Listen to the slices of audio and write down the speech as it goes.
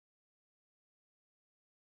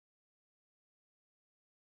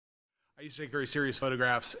I used to take very serious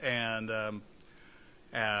photographs, and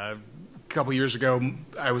a couple years ago,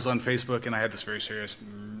 I was on Facebook, and I had this very serious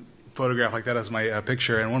photograph like that as my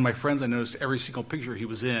picture. And one of my friends, I noticed every single picture he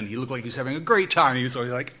was in, he looked like he was having a great time. He was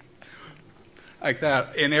always like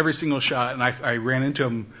that in every single shot. And I ran into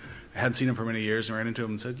him. I hadn't seen him for many years, and ran into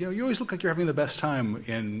him and said, you always look like you're having the best time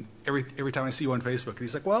in every time I see you on Facebook. And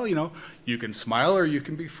he's like, well, you can smile or you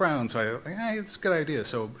can be frowned. So I was like, hey, it's a good idea.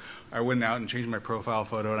 So I went out and changed my profile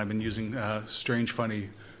photo, and I've been using strange,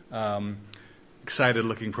 funny,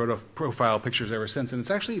 excited-looking profile pictures ever since. And it's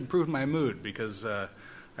actually improved my mood because I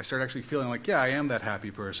started actually feeling like, yeah, I am that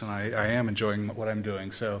happy person. I am enjoying what I'm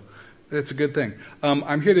doing. So it's a good thing.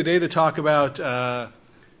 I'm here today to talk about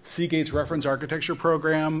Seagate's reference architecture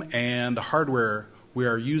program and the hardware we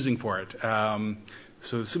are using for it.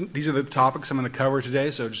 These are the topics I'm going to cover today,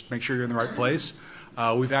 so just make sure you're in the right place.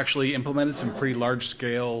 We've actually implemented some pretty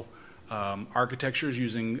large-scale architectures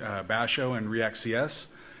using Basho and Riak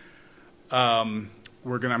CS. I'm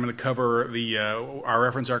going to cover our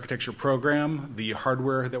reference architecture program, the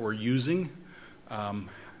hardware that we're using,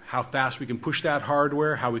 how fast we can push that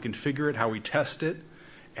hardware, how we configure it, how we test it,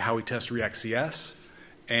 how we test Riak CS,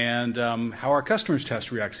 and how our customers test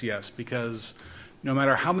Riak CS, because no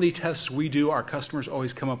matter how many tests we do, our customers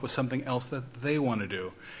always come up with something else that they want to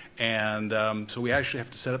do. And so we actually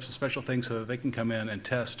have to set up some special things so that they can come in and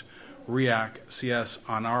test Riak CS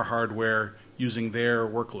on our hardware using their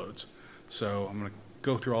workloads. So I'm going to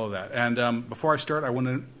go through all of that. And before I start, I want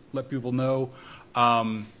to let people know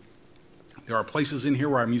there are places in here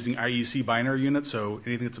where I'm using IEC binary units, so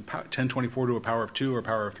anything that's a 1024 to a power of 2 or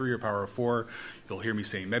power of 3 or power of 4, you'll hear me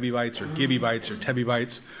saying mebibytes or gibibytes or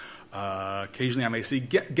tebibytes. Occasionally I may say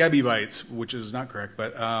gebibytes, which is not correct,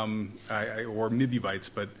 but or mibibytes,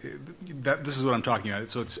 but this is what I'm talking about.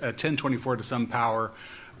 So it's a 1024 to some power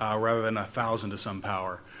rather than 1,000 to some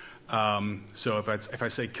power. So if I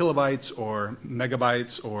say kilobytes or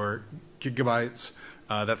megabytes or gigabytes,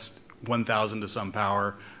 that's 1,000 to some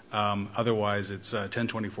power. Otherwise, it's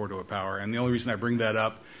 1024 to a power. And the only reason I bring that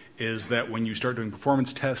up is that when you start doing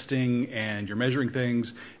performance testing and you're measuring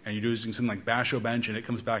things and you're using something like Basho Bench and it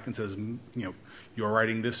comes back and says, you're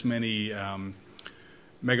writing this many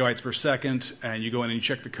megabytes per second, and you go in and you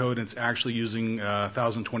check the code and it's actually using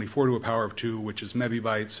 1024 to a power of 2, which is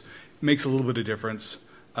mebibytes, it makes a little bit of difference.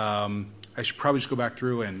 I should probably just go back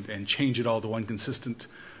through and change it all to one consistent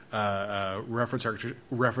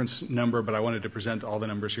reference number, but I wanted to present all the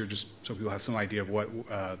numbers here just so people have some idea of what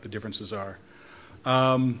the differences are.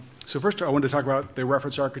 So first I wanted to talk about the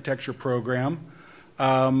reference architecture program.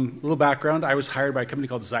 A little background, I was hired by a company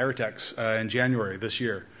called Xyratex in January this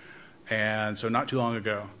year, and so not too long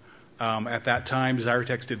ago. At that time,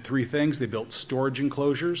 Xyratex did three things. They built storage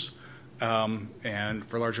enclosures, and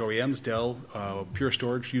for large OEMs, Dell, Pure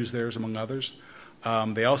Storage used theirs among others.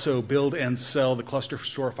 They also build and sell the cluster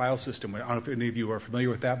store file system. I don't know if any of you are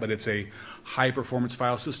familiar with that, but it's a high-performance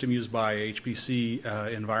file system used by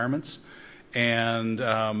HPC environments. And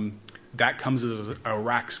that comes as a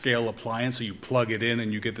rack-scale appliance, so you plug it in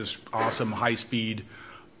and you get this awesome high-speed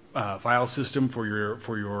file system for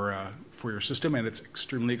your system, and it's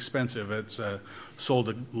extremely expensive. It's sold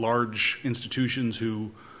to large institutions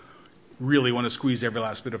who really want to squeeze every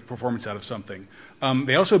last bit of performance out of something.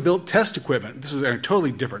 They also built test equipment. This is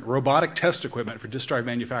totally different. Robotic test equipment for disk drive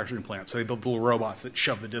manufacturing plants. So they build little robots that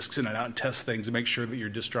shove the disks in and out and test things and make sure that your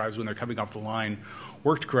disk drives, when they're coming off the line,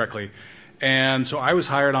 worked correctly. And so I was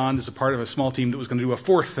hired on as a part of a small team that was going to do a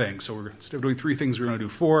fourth thing. So instead of doing three things, we were going to do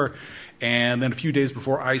four. And then a few days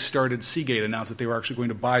before I started, Seagate announced that they were actually going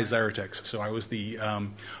to buy Xyratex. So I was the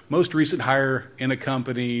most recent hire in a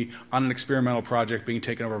company on an experimental project being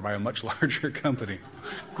taken over by a much larger company.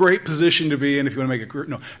 Great position to be in if you want to make a career.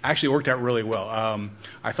 No, actually it worked out really well.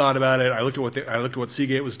 I thought about it. I looked at what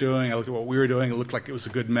Seagate was doing. I looked at what we were doing. It looked like it was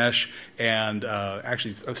a good mesh. And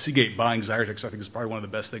actually, Seagate buying Xyratex, I think, is probably one of the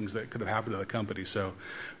best things that could have happened to the company. So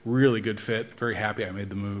really good fit. Very happy I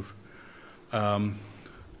made the move.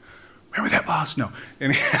 Remember that, boss? No.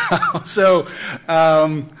 Anyhow, so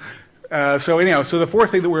the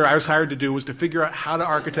fourth thing that I was hired to do was to figure out how to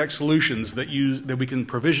architect solutions that we can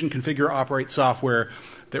provision, configure, operate software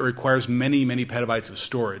that requires many, many petabytes of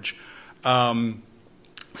storage.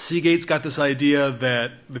 Seagate's got this idea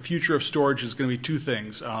that the future of storage is going to be two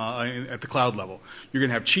things at the cloud level. You're going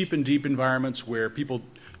to have cheap and deep environments where people,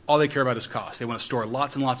 all they care about is cost. They want to store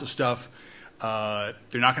lots and lots of stuff. They're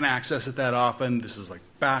not going to access it that often. This is like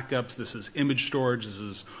backups. This is image storage. This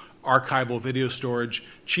is archival video storage.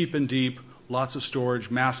 Cheap and deep, lots of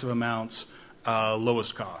storage, massive amounts,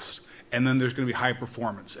 lowest cost. And then there's going to be high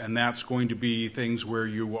performance. And that's going to be things where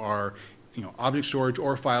you are object storage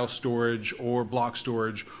or file storage or block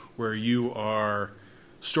storage, where you are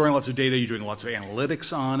storing lots of data, you're doing lots of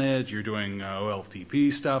analytics on it, you're doing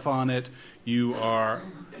OLTP stuff on it, you are,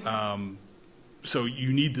 so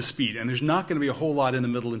you need the speed. And there's not going to be a whole lot in the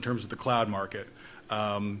middle in terms of the cloud market.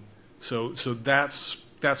 So that's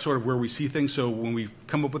sort of where we see things. So when we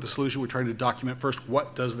come up with a solution, we're trying to document first,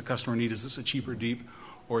 what does the customer need? Is this a cheap or deep,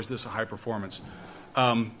 or is this a high performance?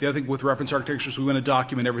 The other thing with reference architectures, we want to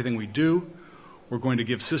document everything we do. We're going to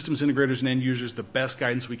give systems integrators and end users the best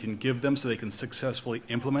guidance we can give them so they can successfully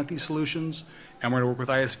implement these solutions. And we're going to work with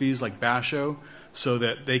ISVs like Basho so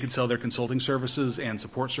that they can sell their consulting services and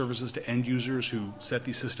support services to end users who set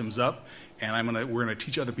these systems up. And we're going to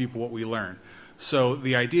teach other people what we learn. So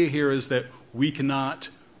the idea here is that we cannot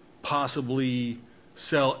possibly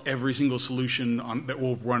sell every single solution that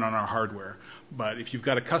will run on our hardware. But if you've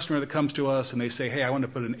got a customer that comes to us and they say, hey, I want to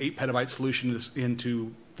put an 8 petabyte solution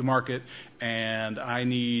into the market and I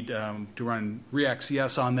need to run Riak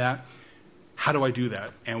CS on that, how do I do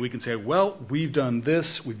that? And we can say, well, we've done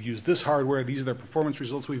this, we've used this hardware, these are the performance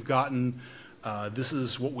results we've gotten, this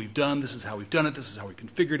is what we've done, this is how we've done it, this is how we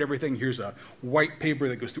configured everything, here's a white paper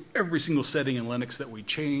that goes through every single setting in Linux that we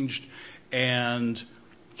changed, and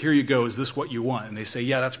here you go, is this what you want? And they say,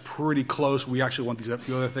 yeah, that's pretty close, we actually want these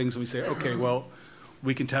few other things, and we say, okay, well,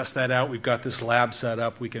 we can test that out, we've got this lab set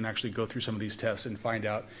up, we can actually go through some of these tests and find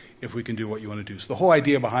out if we can do what you want to do. So the whole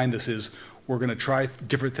idea behind this is we're going to try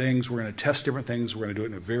different things, we're going to test different things, we're going to do it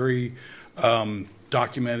in a very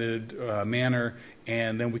documented manner,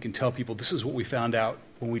 and then we can tell people this is what we found out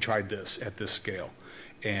when we tried this at this scale.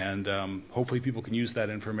 And hopefully people can use that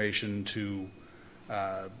information to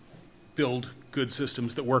build good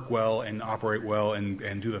systems that work well and operate well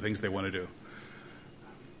and do the things they want to do.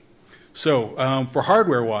 So for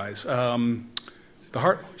hardware-wise,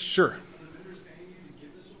 sure.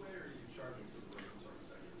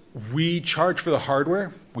 We charge for the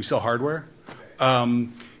hardware. We sell hardware.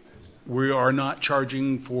 We are not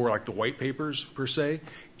charging for like the white papers per se.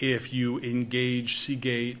 If you engage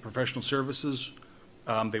Seagate professional services,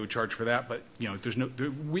 they would charge for that. But there's no.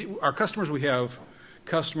 Our customers, we have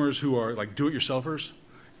customers who are like do-it-yourselfers,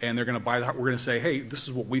 and they're going to buy the. We're going to say, hey, this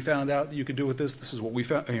is what we found out that you could do with this. This is what we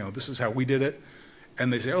found. This is how we did it.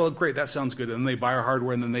 And they say, oh, great, that sounds good. And then they buy our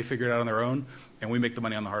hardware, and then they figure it out on their own, and we make the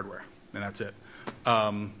money on the hardware, and that's it.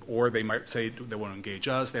 Or they might say they want to engage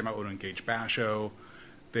us. They might want to engage Basho.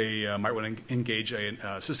 They might want to engage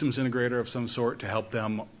a systems integrator of some sort to help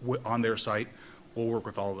them on their site. We'll work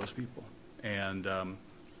with all of those people. And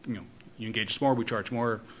you engage us more, we charge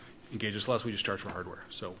more. Engage us less, we just charge for hardware.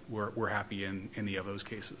 So we're happy in any of those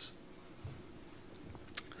cases.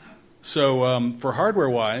 So for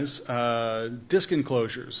hardware-wise, disk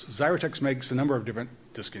enclosures. Xyratex makes a number of different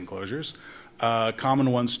disk enclosures.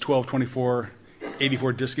 Common ones, 12, 24,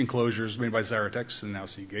 84 disk enclosures made by Xyratex and now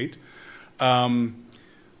Seagate.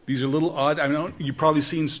 These are a little odd. I know you've probably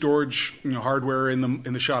seen storage hardware in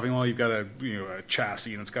the shopping mall. You've got a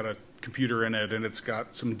chassis and it's got a computer in it and it's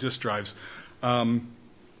got some disk drives.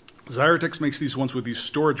 Xyratex makes these ones with these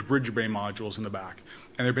storage bridge bay modules in the back.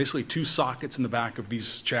 And they're basically 2 sockets in the back of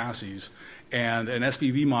these chassis. And an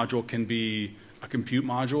SPV module can be a compute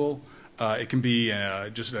module. It can be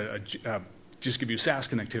just give you SAS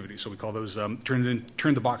connectivity. So we call those, turn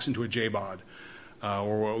the box into a JBOD.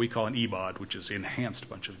 Or what we call an EBOD, which is enhanced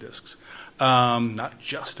bunch of disks, not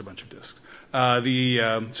just a bunch of disks.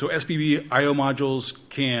 So SPV I/O modules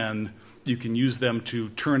you can use them to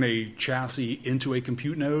turn a chassis into a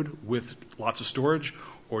compute node with lots of storage,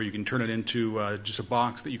 or you can turn it into just a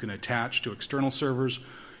box that you can attach to external servers,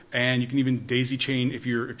 and you can even daisy chain if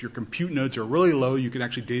your compute nodes are really low. You can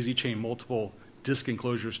actually daisy chain multiple disk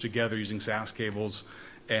enclosures together using SAS cables,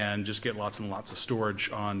 and just get lots and lots of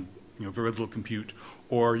storage on very little compute,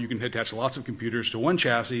 or you can attach lots of computers to one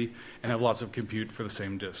chassis and have lots of compute for the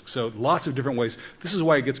same disk. So lots of different ways. This is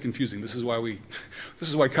why it gets confusing. This is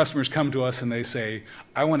why customers come to us and they say,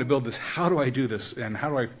 I want to build this. How do I do this? And how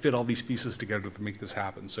do I fit all these pieces together to make this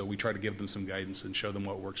happen? So we try to give them some guidance and show them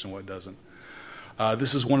what works and what doesn't.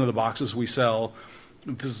 This is one of the boxes we sell.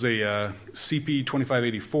 This is a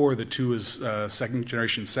CP2584. The 2 is second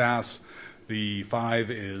generation SAS. The 5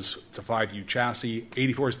 it's a 5U chassis.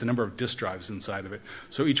 84 is the number of disk drives inside of it.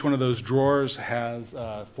 So each one of those drawers has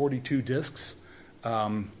 42 disks,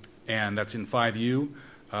 and that's in 5U.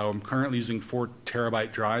 I'm currently using 4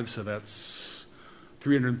 terabyte drives, so that's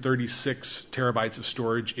 336 terabytes of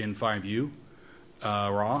storage in 5U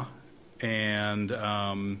raw. And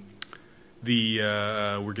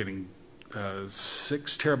we're getting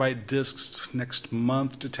 6 terabyte disks next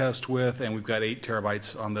month to test with, and we've got 8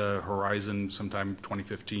 terabytes on the horizon sometime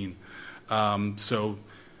 2015. So,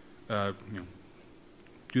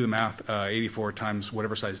 do the math. 84 times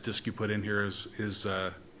whatever size disk you put in here is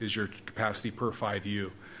your capacity per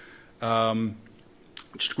 5U.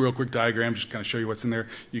 Just a real quick diagram, just kind of show you what's in there.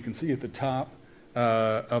 You can see at the top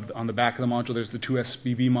on the back of the module, there's the two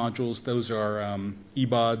SBB modules. Those are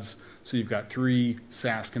eBODs. So you've got 3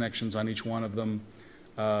 SAS connections on each one of them,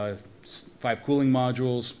 5 cooling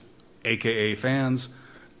modules, aka fans,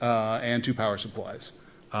 and 2 power supplies.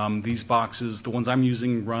 These boxes, the ones I'm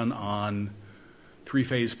using, run on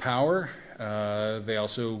 3-phase power. We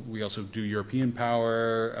also do European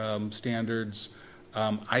power standards.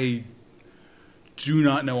 I do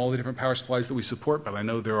not know all the different power supplies that we support, but I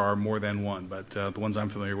know there are more than one. But the ones I'm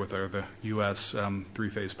familiar with are the US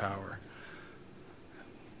 3-phase power.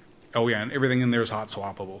 Oh yeah, and everything in there is hot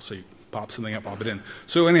swappable, so you pop something up, pop it in.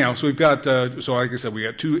 So anyhow, so we've got, so like I said, we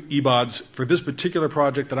got 2 eBODs. For this particular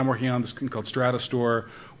project that I'm working on, this thing called Stratastore,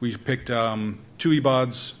 we picked 2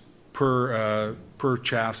 eBODs per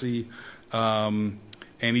chassis, and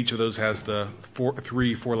each of those has the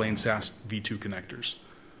 3 4-lane SAS V2 connectors.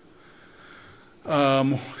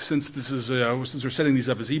 Since we're setting these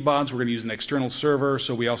up as eBODs, we're going to use an external server.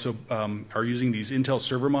 So we also are using these Intel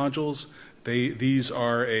server modules. These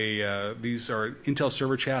are Intel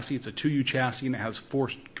server chassis. It's a 2U chassis, and it has 4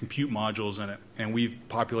 compute modules in it. And we've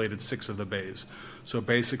populated 6 of the bays. So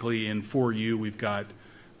basically, in 4U, we've got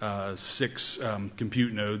 6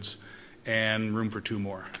 compute nodes and room for 2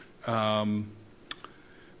 more.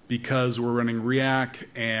 Because we're running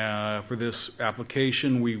Riak for this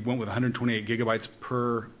application, we went with 128 gigabytes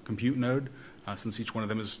per compute node, since each one of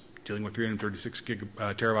them is dealing with 336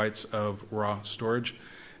 terabytes of raw storage.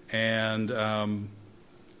 And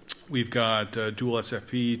we've got dual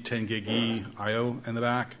SFP, 10 gig E I/O in the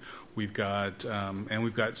back. We've got 6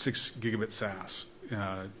 gigabit SAS,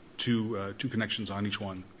 2 connections on each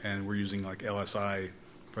one, and we're using like LSI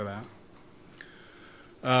for that.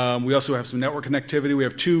 We also have some network connectivity. We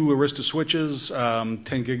have 2 Arista switches, 10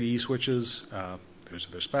 gig E switches. Those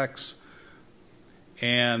are their specs.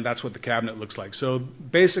 And that's what the cabinet looks like. So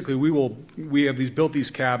basically, we have built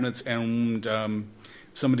these cabinets, and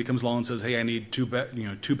somebody comes along and says, hey, I need 2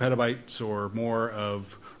 petabytes or more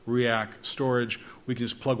of Riak storage. We can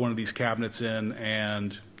just plug one of these cabinets in,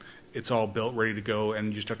 and it's all built, ready to go, and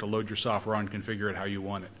you just have to load your software on and configure it how you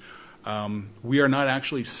want it. We are not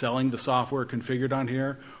actually selling the software configured on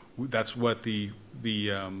here. That's what the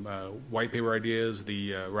white paper idea is,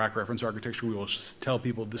 the rack reference architecture. We will tell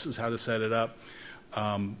people this is how to set it up,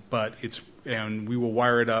 and we will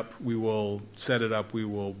wire it up, we will set it up, we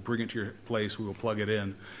will bring it to your place, we will plug it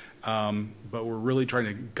in. But we're really trying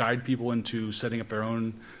to guide people into setting up their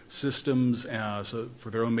own systems so for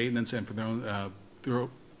their own maintenance and for their own,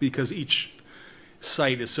 because each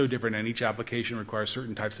site is so different and each application requires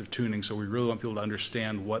certain types of tuning, so we really want people to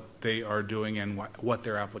understand what they are doing and what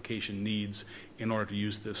their application needs in order to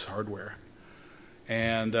use this hardware.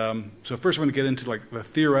 And so first we're going to get into like the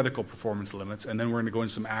theoretical performance limits, and then we're going to go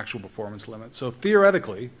into some actual performance limits. So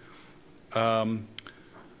theoretically, so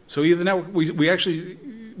either network,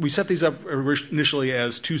 we set these up initially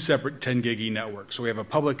as 2 separate 10 gig E networks. So we have a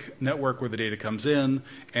public network where the data comes in,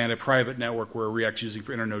 and a private network where Riak's using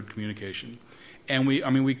for internode communication. And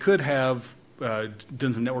we could have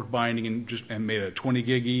done some network binding and made a 20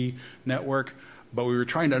 gig E network, but we were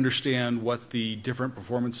trying to understand what the different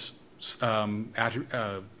performance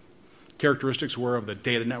characteristics were of the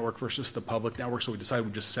data network versus the public network. So we decided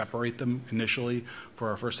we'd just separate them initially for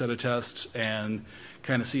our first set of tests and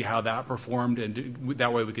kind of see how that performed, and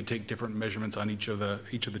that way we could take different measurements on each of the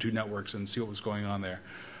 2 networks and see what was going on there.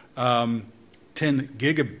 10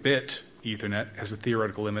 gigabit Ethernet has a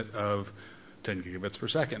theoretical limit of 10 gigabits per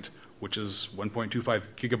second, which is 1.25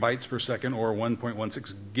 gigabytes per second or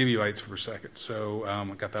 1.16 gigabytes per second. So I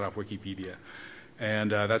got that off Wikipedia.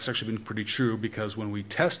 And that's actually been pretty true, because when we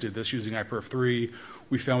tested this using iPerf3,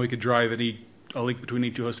 we found we could drive a link between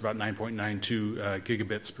any 2 hosts about 9.92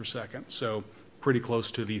 gigabits per second. So pretty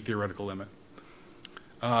close to the theoretical limit.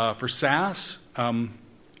 For SAS,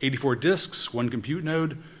 84 disks, 1 compute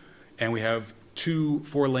node, and we have 2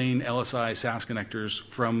 4-lane LSI SAS connectors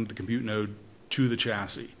from the compute node to the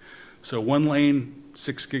chassis. So 1 lane,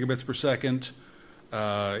 6 gigabits per second.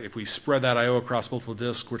 If we spread that I/O across multiple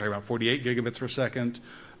disks, we're talking about 48 gigabits per second.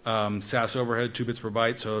 SAS overhead, 2 bits per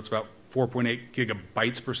byte, so it's about 4.8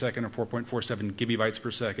 gigabytes per second or 4.47 gigabytes per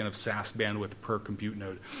second of SAS bandwidth per compute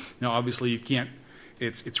node. Now, obviously, you can't.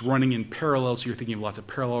 It's running in parallel, so you're thinking of lots of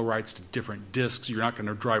parallel writes to different disks. You're not going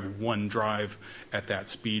to drive one drive at that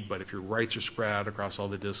speed, but if your writes are spread out across all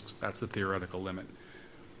the disks, that's the theoretical limit.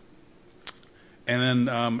 And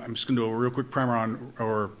then I'm just going to do a real quick primer on,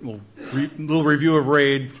 or a little review of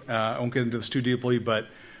RAID. I won't get into this too deeply, but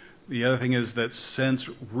the other thing is that since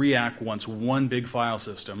Riak wants one big file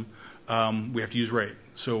system, we have to use RAID.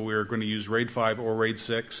 So we're going to use RAID 5 or RAID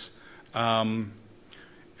 6. And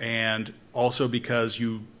also because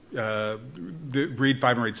the RAID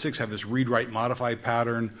 5 and RAID 6 have this read-write-modify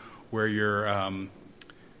pattern where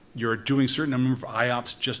you're doing a certain number of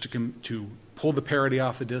IOPS just to pull the parity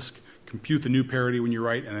off the disk, compute the new parity when you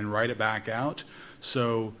write, and then write it back out.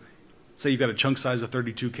 So say you've got a chunk size of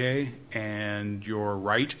 32K and your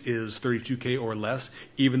write is 32K or less,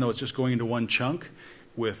 even though it's just going into one chunk.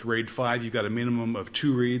 With RAID 5, you've got a minimum of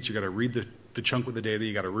 2 reads. You've got to read the chunk with the data.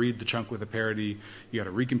 You've got to read the chunk with the parity. You've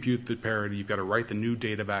got to recompute the parity. You've got to write the new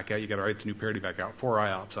data back out. You've got to write the new parity back out. 4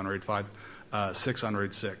 IOPS on RAID 5, 6 on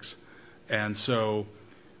RAID 6. And so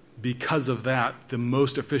because of that, the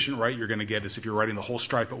most efficient write you're going to get is if you're writing the whole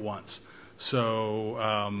stripe at once.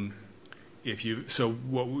 So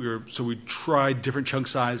we tried different chunk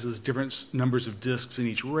sizes, different numbers of disks in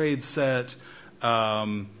each RAID set,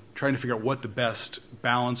 trying to figure out what the best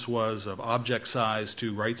balance was of object size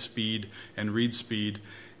to write speed and read speed.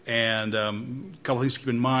 And a couple things to keep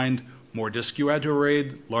in mind: more disks you add to a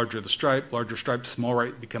RAID, larger the stripe, small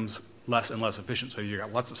write becomes less and less efficient. So you've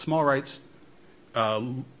got lots of small writes,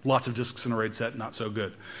 lots of disks in a RAID set, not so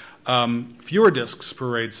good. Fewer disks per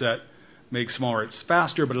RAID set makes small writes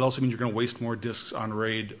faster, but it also means you're going to waste more disks on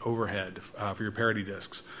RAID overhead for your parity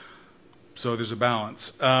disks. So there's a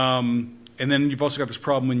balance. And then you've also got this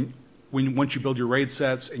problem once you build your RAID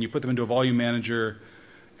sets and you put them into a volume manager,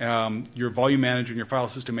 your volume manager and your file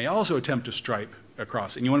system may also attempt to stripe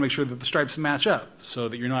across. And you want to make sure that the stripes match up so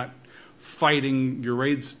that you're not fighting your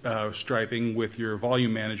RAID striping with your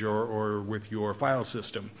volume manager or with your file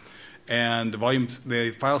system. And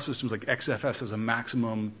the file systems like XFS has a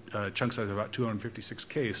maximum chunk size of about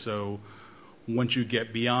 256K. So once you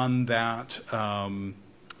get beyond that,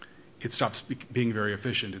 it stops being very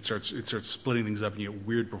efficient. It starts splitting things up and you get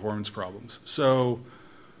weird performance problems. So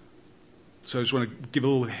I just want to give a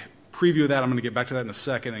little preview of that. I'm going to get back to that in a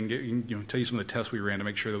second and tell you some of the tests we ran to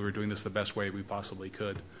make sure that we were doing this the best way we possibly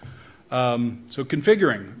could. So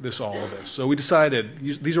configuring all of this. So we decided,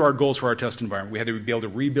 these are our goals for our test environment. We had to be able to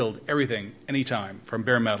rebuild everything anytime from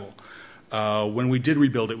bare metal. When we did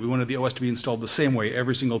rebuild it, we wanted the OS to be installed the same way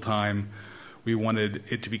every single time. We wanted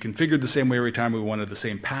it to be configured the same way every time. We wanted the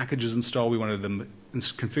same packages installed. We wanted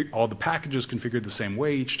all the packages configured the same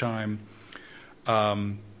way each time.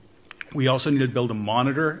 We also needed to be able to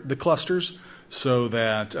monitor the clusters so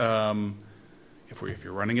that if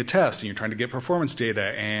you're running a test and you're trying to get performance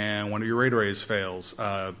data and one of your RAID arrays fails,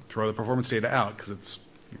 throw the performance data out because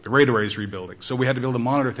the RAID array is rebuilding. So we had to be able to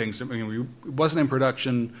monitor things. It wasn't in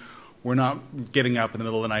production. We're not getting up in the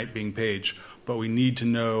middle of the night being paged, but we need to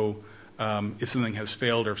know if something has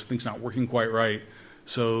failed or if something's not working quite right,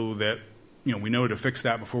 so that we know to fix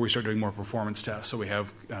that before we start doing more performance tests. So we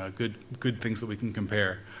have good things that we can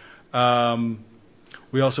compare.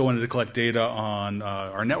 We also wanted to collect data on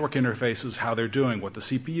our network interfaces, how they're doing, what the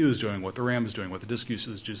CPU is doing, what the RAM is doing, what the disk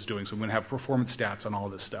usage is doing. So we're going to have performance stats on all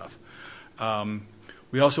this stuff.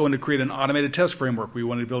 We also wanted to create an automated test framework. We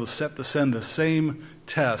wanted to be able to send the same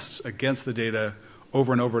tests against the data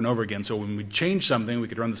over and over and over again. So when we change something, we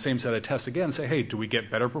could run the same set of tests again and say, hey, do we get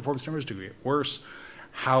better performance numbers? Do we get worse?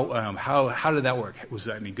 How did that work? Was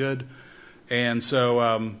that any good? And so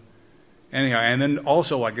anyhow, and then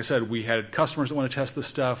also, like I said, we had customers that want to test this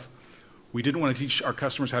stuff. We didn't want to teach our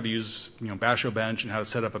customers how to use bashobench and how to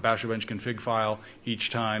set up a bashobench config file each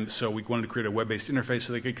time. So we wanted to create a web-based interface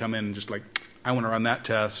so they could come in and just I want to run that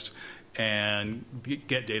test and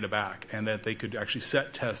get data back, and that they could actually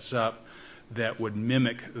set tests up that would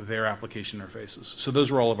mimic their application interfaces. So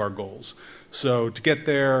those were all of our goals. So to get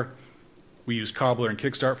there, we used Cobbler and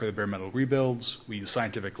Kickstart for the bare metal rebuilds. We used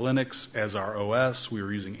Scientific Linux as our OS. We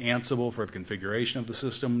were using Ansible for the configuration of the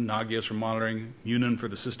system, Nagios for monitoring, Munin for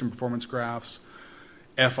the system performance graphs,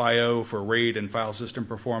 FIO for RAID and file system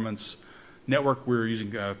performance. Network, we were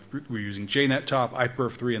using JNet Top,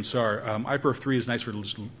 iPerf3, and SAR. iPerf3 is nice for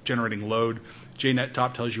just generating load. JNet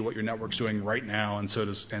Top tells you what your network's doing right now, and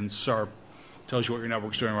SAR tells you what your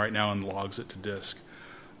network's doing right now and logs it to disk.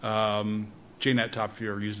 JNet Top, if you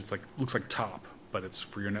ever used it, looks like Top, but it's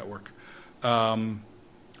for your network.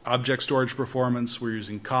 Object storage performance, we're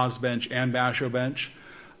using COSBench and bashobench.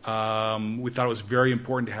 We thought it was very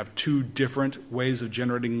important to have two different ways of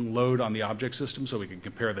generating load on the object system so we could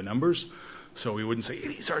compare the numbers. So we wouldn't say, hey,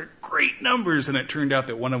 these are great numbers, and it turned out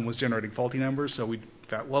that one of them was generating faulty numbers. So we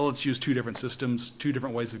thought, well, let's use two different systems, two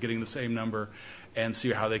different ways of getting the same number, and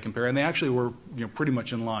see how they compare. And they actually were, pretty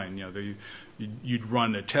much in line. You'd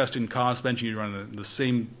run a test in COSBench, and you'd run the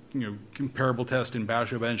same, comparable test in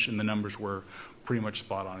BashoBench, and the numbers were pretty much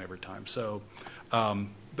spot on every time. So that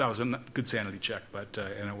was a good sanity check, but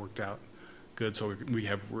and it worked out good. So we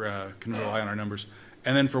can rely on our numbers.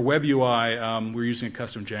 And then for Web UI, we're using a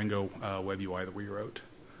custom Django Web UI that we wrote.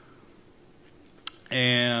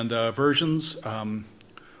 And versions,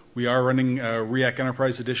 we are running Riak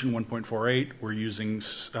Enterprise Edition 1.48. We're using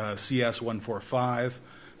CS 1.45,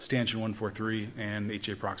 Stanchion 1.43, and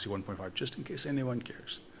HA Proxy 1.5, just in case anyone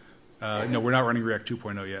cares. No, we're not running Riak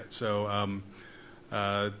 2.0 yet. So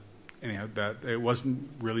anyhow, it wasn't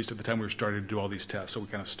released at the time we were starting to do all these tests, so we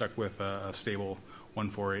kind of stuck with a stable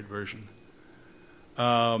 1.48 version.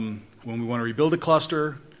 When we want to rebuild a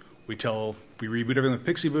cluster, we reboot everything with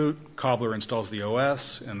Pixie Boot. Cobbler installs the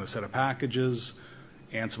OS and the set of packages.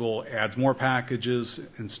 Ansible adds more packages,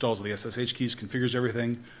 installs the SSH keys, configures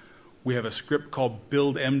everything. We have a script called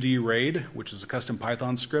buildmd raid, which is a custom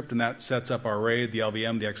Python script, and that sets up our RAID, the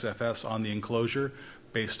LVM, the XFS on the enclosure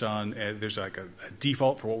based on, there's like a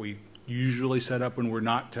default for what we usually set up when we're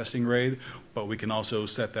not testing RAID, but we can also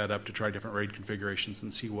set that up to try different RAID configurations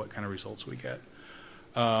and see what kind of results we get.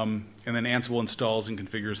 And then Ansible installs and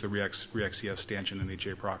configures the Riak CS stanchion and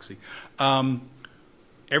HA proxy.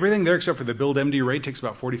 Everything there except for the buildmd RAID takes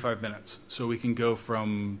about 45 minutes. So we can go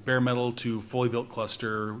from bare metal to fully built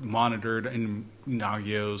cluster, monitored in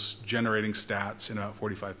Nagios, generating stats in about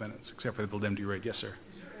 45 minutes, except for the buildmd RAID. Yes, sir.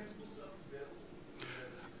 Is your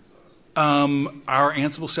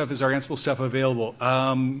Ansible stuff available? Our Ansible stuff available?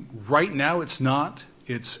 Right now it's not.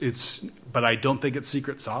 But I don't think it's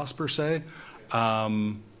secret sauce per se.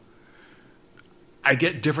 I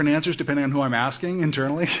get different answers depending on who I'm asking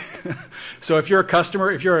internally. So if you're a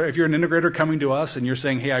customer, if you're an integrator coming to us and you're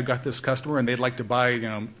saying, hey, I've got this customer and they'd like to buy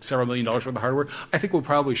several $1 million worth of hardware, I think we'll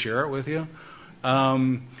probably share it with you. I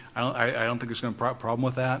don't think there's going to be a problem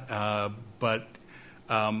with that. But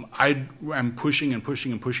I'm pushing and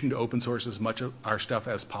pushing and pushing to open source as much of our stuff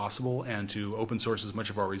as possible and to open source as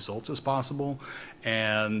much of our results as possible.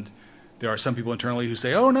 And there are some people internally who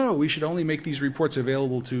say, oh no, we should only make these reports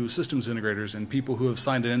available to systems integrators and people who have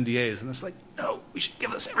signed NDAs. And it's like, no, we should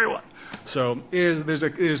give this to everyone. So there's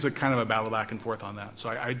a kind of a battle back and forth on that. So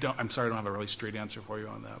I'm sorry I don't have a really straight answer for you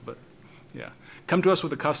on that. But yeah, come to us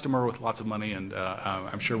with a customer with lots of money and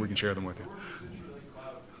I'm sure we can share them with you.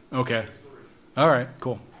 Okay. All right,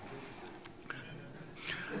 cool.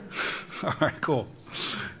 All right, cool.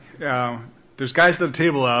 There's guys at the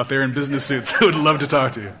table out there in business suits who would love to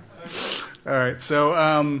talk to you. All right, so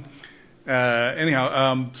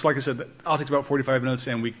anyhow, so like I said, I'll take about 45 minutes,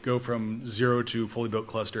 and we go from 0 to fully built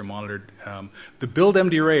cluster monitored. The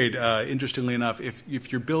buildmd RAID, interestingly enough,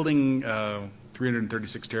 if you're building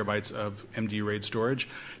 336 terabytes of MD RAID storage,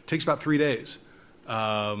 it takes about 3 days.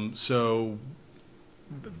 So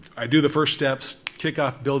I do the first steps, kick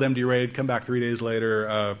off buildmd RAID, come back 3 days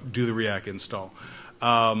later, do the Riak install.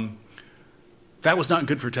 That was not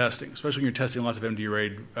good for testing, especially when you're testing lots of MD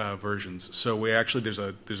RAID versions. So we actually, there's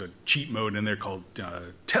a cheat mode in there called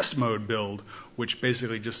test mode build, which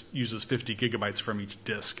basically just uses 50 gigabytes from each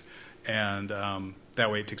disk. And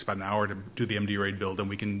that way it takes about an hour to do the MD RAID build.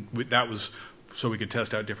 And that was so we could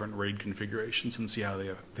test out different RAID configurations and see how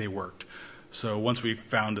they worked. So once we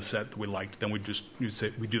found a set that we liked, then we do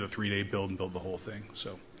the 3-day build and build the whole thing.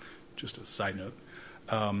 So just a side note.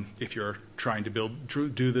 If you're trying to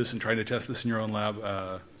do this and trying to test this in your own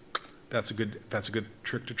lab, that's a good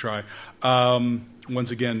trick to try.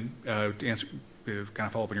 Once again, to answer, kind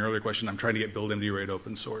of follow up on your earlier question, I'm trying to get buildmd RAID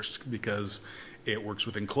open sourced because it works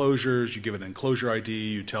with enclosures. You give it an enclosure ID.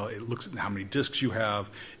 You tell it looks at how many disks you have.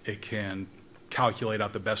 It can calculate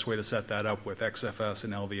out the best way to set that up with XFS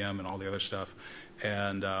and LVM and all the other stuff,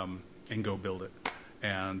 and go build it.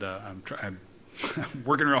 And I'm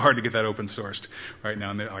working real hard to get that open sourced right now.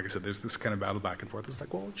 And like I said, there's this kind of battle back and forth. It's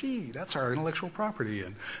like, well, gee, that's our intellectual property.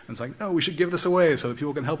 And it's like, no, we should give this away so that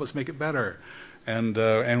people can help us make it better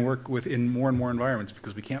and work within more and more environments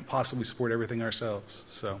because we can't possibly support everything ourselves.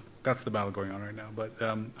 So that's the battle going on right now. But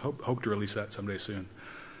hope to release that someday soon.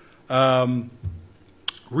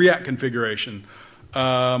 Riak configuration.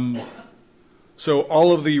 So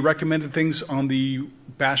all of the recommended things on the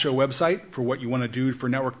Basho website for what you want to do for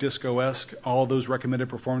network disk OS, all those recommended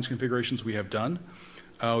performance configurations we have done.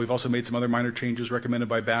 We've also made some other minor changes recommended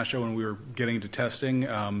by Basho when we were getting into testing.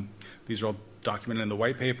 These are all documented in the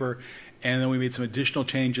white paper. And then we made some additional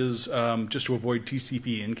changes just to avoid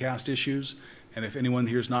TCP incast issues. And if anyone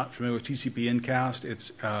here is not familiar with TCP incast,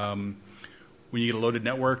 it's when you get a loaded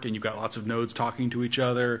network and you've got lots of nodes talking to each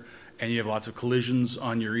other and you have lots of collisions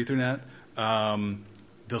on your Ethernet,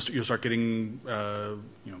 you'll start getting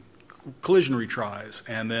collision retries,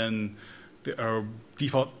 and then the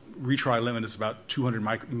default retry limit is about 200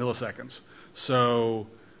 milliseconds. So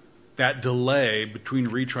that delay between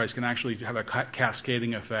retries can actually have a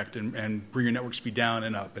cascading effect and bring your network speed down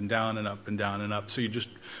and up and down and up and down and up. So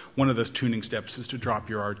one of those tuning steps is to drop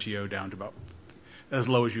your RTO down to about as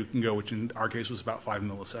low as you can go, which in our case was about 5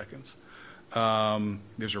 milliseconds.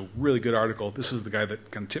 There's a really good article. This is the guy that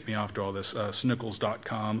kind of tipped me off to all this,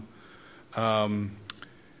 snickles.com.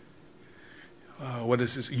 What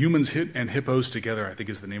is this? Humans and Hippos Together, I think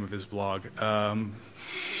is the name of his blog.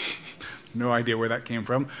 No idea where that came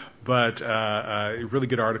from, but a really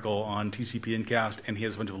good article on TCP Incast, and he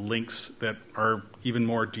has a bunch of links that are even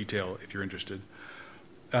more detailed if you're interested.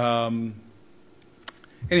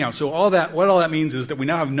 Anyhow, so what all that means is that we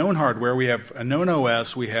now have known hardware, we have a known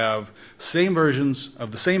OS, we have same versions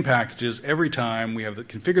of the same packages every time, we have it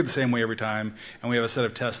configured the same way every time, and we have a set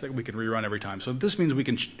of tests that we can rerun every time. So this means we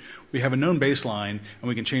have a known baseline, and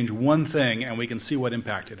we can change one thing, and we can see what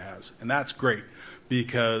impact it has. And that's great,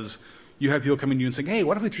 because you have people coming to you and saying, hey,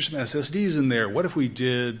 what if we threw some SSDs in there? What if we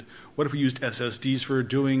used SSDs for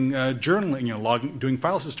doing journaling, doing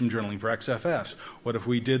file system journaling for XFS? What if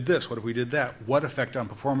we did this? What if we did that? What effect on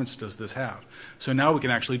performance does this have? So now we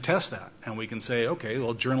can actually test that, and we can say, okay,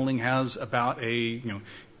 well, journaling has about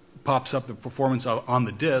pops up the performance on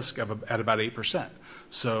the disk at about 8%.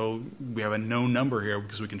 So we have a known number here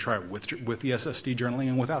because we can try it with the SSD journaling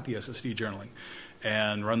and without the SSD journaling,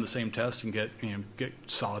 and run the same tests and get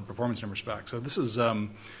solid performance numbers back. So this is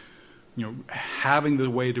having the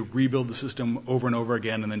way to rebuild the system over and over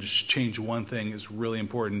again and then just change one thing is really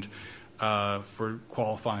important for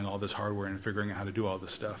qualifying all this hardware and figuring out how to do all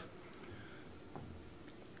this stuff.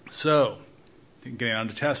 So getting on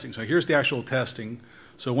to testing. So here's the actual testing.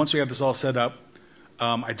 So once we have this all set up,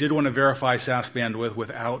 I did want to verify SAS bandwidth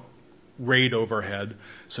without RAID overhead.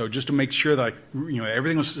 So just to make sure that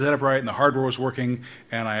everything was set up right and the hardware was working,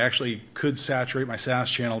 and I actually could saturate my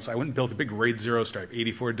SAS channels, I went and built a big RAID 0 stripe,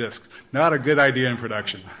 84 disks. Not a good idea in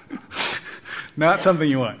production. Not something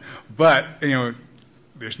you want. But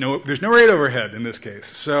there's no RAID overhead in this case.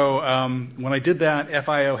 So when I did that,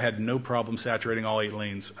 FIO had no problem saturating all 8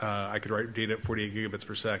 lanes. I could write data at 48 gigabits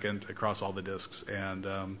per second across all the disks, and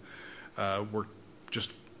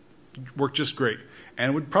worked just great.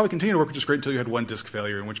 And would probably continue to work just great until you had one disk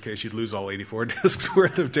failure, in which case you'd lose all 84 disks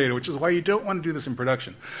worth of data, which is why you don't want to do this in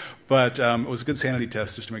production. But it was a good sanity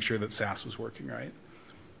test just to make sure that SAS was working right.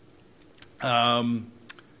 And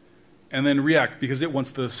then Riak, because it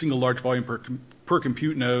wants the single large volume per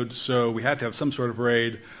compute node, so we had to have some sort of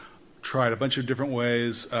RAID. Tried a bunch of different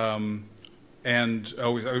ways. And I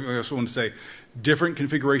also want to say, different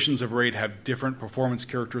configurations of RAID have different performance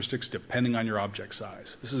characteristics depending on your object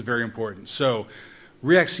size. This is very important. So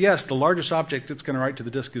Riak CS, the largest object it's going to write to the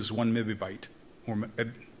disk is 1 megabyte, or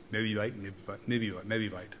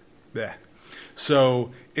megabyte. Bleh. So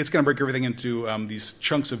it's going to break everything into these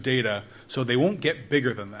chunks of data, so they won't get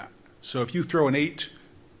bigger than that. So if you throw an 8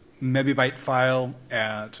 megabyte file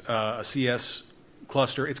at a CS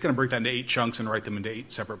cluster, it's going to break that into 8 chunks and write them into 8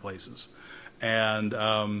 separate places. And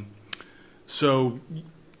so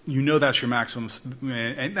that's your maximum,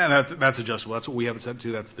 and that's adjustable. That's what we have it set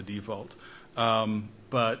to. That's the default.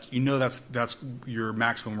 But that's your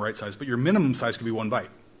maximum write size. But your minimum size could be 1 byte.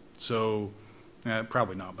 So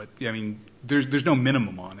probably not. But I mean, there's no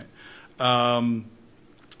minimum on it.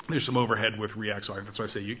 There's some overhead with Riak, so that's why I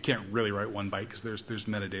say you can't really write 1 byte because there's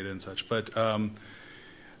metadata and such. But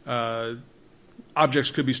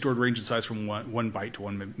objects could be stored range in size from 1 byte to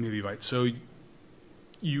 1 megabyte. So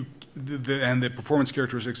and the performance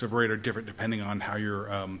characteristics of RAID are different depending on how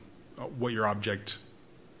what your object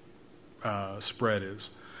spread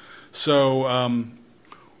is. So I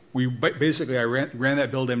ran that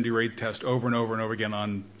build MD RAID test over and over and over again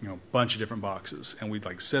on a bunch of different boxes, and we'd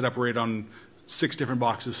set up RAID on 6 different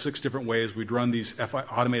boxes, 6 different ways. We'd run these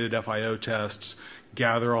automated FIO tests,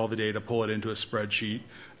 gather all the data, pull it into a spreadsheet,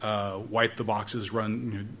 wipe the boxes,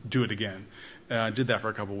 do it again. Did that for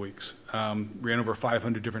a couple weeks. Ran over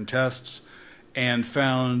 500 different tests and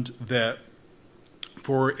found that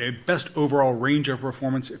for a best overall range of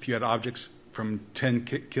performance, if you had objects from 10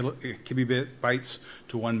 kilobytes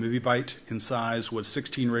to 1 megabyte in size, was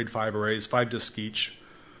 16 RAID 5 arrays, 5 disks each,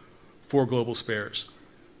 4 global spares.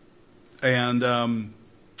 And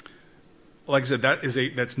like I said,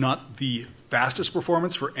 that's not the fastest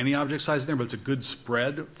performance for any object size in there, but it's a good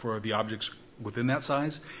spread for the objects within that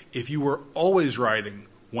size. If you were always writing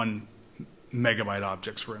 1 megabyte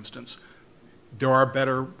objects, for instance, there are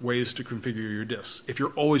better ways to configure your disks. If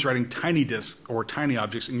you're always writing tiny disks or tiny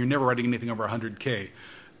objects and you're never writing anything over 100K,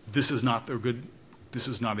 this is not a good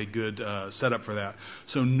setup for that.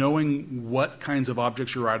 So knowing what kinds of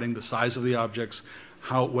objects you're writing, the size of the objects,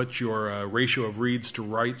 what your ratio of reads to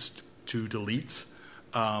writes to deletes,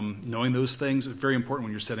 knowing those things is very important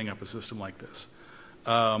when you're setting up a system like this.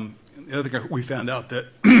 The other thing we found out that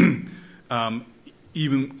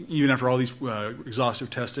even after all these exhaustive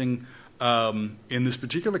testing, in this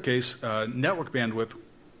particular case, network bandwidth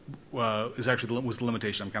was the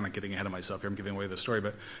limitation. I'm kind of getting ahead of myself here. I'm giving away the story,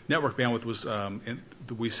 but network bandwidth was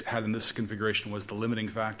that we had in this configuration was the limiting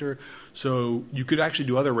factor. So you could actually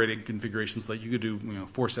do other RAID configurations, like you could do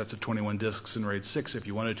 4 sets of 21 disks in RAID 6 if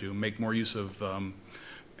you wanted to, make more use of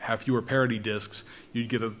have fewer parity disks. You'd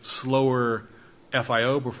get a slower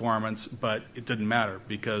FIO performance, but it didn't matter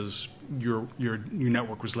because your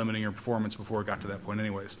network was limiting your performance before it got to that point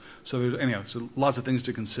anyways. So so lots of things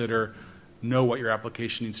to consider. Know what your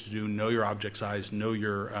application needs to do. Know your object size. Know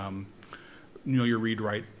your read,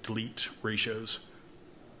 write, delete ratios.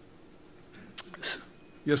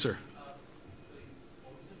 Yes, sir.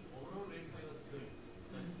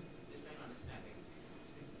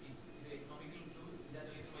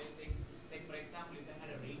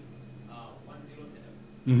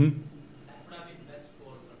 Mm-hmm. That would have been best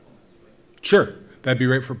for performance, right? Sure, that'd be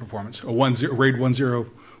great for performance. RAID 10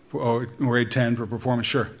 or RAID 10 for performance.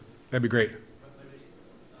 Sure, that'd be great.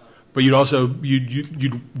 But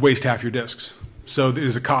you'd waste half your disks. So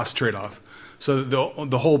there's a cost trade-off. So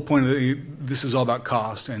the whole point of this is all about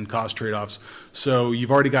cost and cost trade-offs. So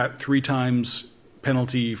you've already got 3 times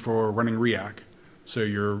penalty for running Riak. So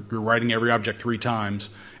you're writing every object 3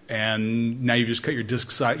 times. And now you just cut your disk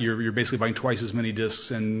size. You're basically buying twice as many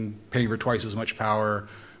disks and paying for twice as much power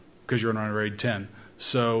because you're on RAID 10.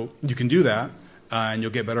 So you can do that, and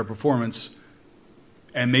you'll get better performance.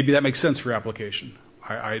 And maybe that makes sense for your application.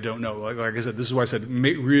 I don't know. Like I said, this is why I said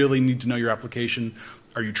really need to know your application.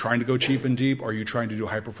 Are you trying to go cheap and deep, or are you trying to do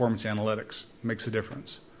high performance analytics? It makes a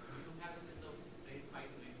difference.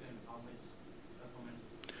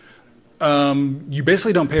 You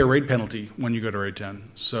basically don't pay a RAID penalty when you go to RAID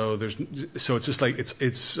 10. So it's just like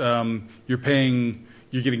you're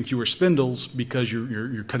getting fewer spindles because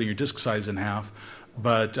you're cutting your disk size in half,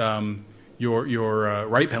 but your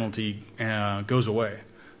write penalty goes away.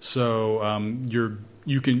 So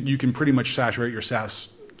you can pretty much saturate your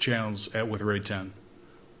SAS channels with RAID 10.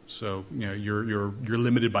 So you're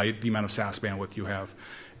limited by the amount of SAS bandwidth you have,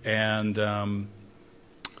 and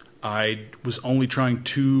I was only trying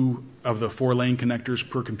 2 of the 4-lane connectors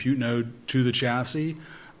per compute node to the chassis.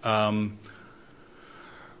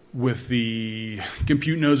 With the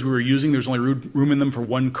compute nodes we were using, there's only room in them for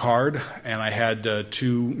 1 card, and I had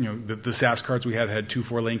 2. The SAS cards we had 2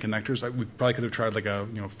 4-lane connectors. We probably could have tried like a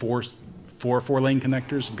 4 4-lane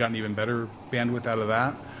connectors and gotten even better bandwidth out of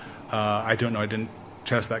that. I don't know. I didn't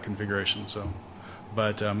test that configuration. So,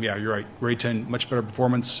 but yeah, you're right. RAID 10 much better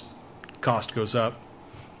performance. Cost goes up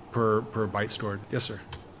per byte stored. Yes, sir.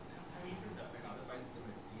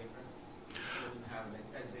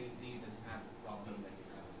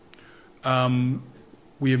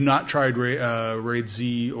 We have not tried RAID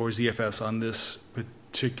Z or ZFS on this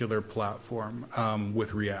particular platform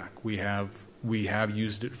with Riak. We have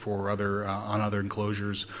used it for on other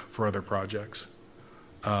enclosures for other projects.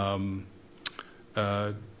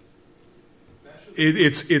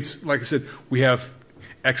 It's like I said, we have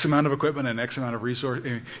X amount of equipment and X amount of resource.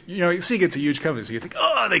 Seagate's a huge company, so you think,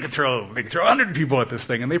 oh, they could throw 100 people at this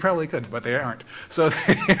thing, and they probably could, but they aren't. So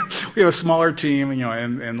we have a smaller team,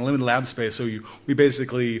 and limited lab space. So we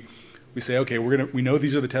say, okay, we know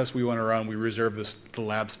these are the tests we want to run. We reserve the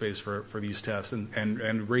lab space for these tests,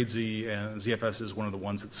 and RAID Z and ZFS is one of the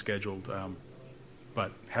ones that's scheduled,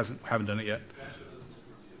 but haven't done it yet.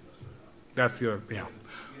 That's the other, yeah.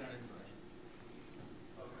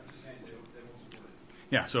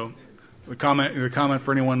 Yeah, so the comment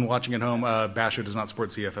for anyone watching at home, Basho does not support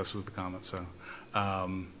ZFS was the comment. So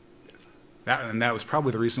that was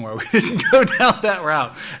probably the reason why we didn't go down that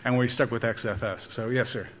route, and we stuck with XFS. So yes,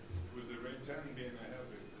 sir. With the RAID 10 being ahead,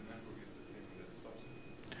 the network is the thing that stops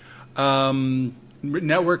it.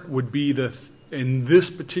 Network would be in this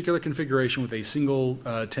particular configuration with a single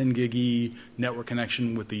 10 gig network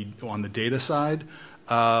connection on the data side.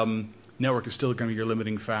 Network is still going to be your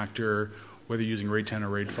limiting factor, whether you're using RAID 10 or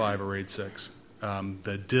RAID 5 or RAID 6.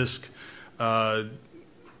 The disks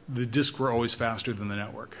were always faster than the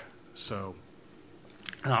network. So,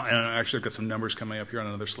 and actually I've got some numbers coming up here on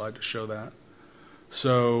another slide to show that.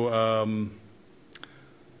 So,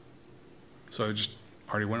 so I just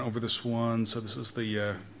already went over this one. So this is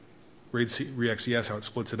the Riak CS, how it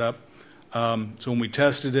splits it up. So when we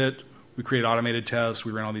tested it, we created automated tests.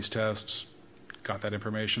 We ran all these tests, got that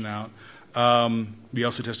information out. We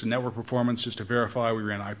also tested network performance just to verify. We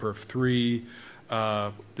ran iPerf 3.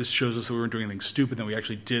 This shows us that we weren't doing anything stupid, that we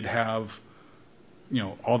actually did have,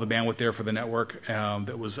 all the bandwidth there for the network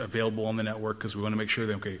that was available on the network, because we want to make sure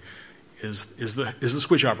that, okay, is the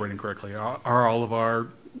switch operating correctly? Are all of our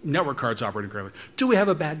network cards operating correctly? Do we have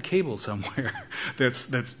a bad cable somewhere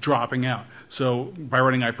that's dropping out? So by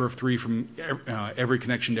running iPerf 3 from every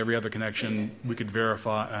connection to every other connection, we could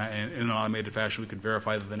verify, in an automated fashion, we could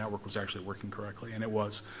verify that the network was actually working correctly, and it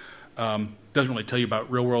was. Doesn't really tell you about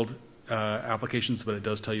real-world applications, but it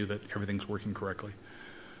does tell you that everything's working correctly.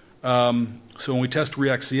 So when we test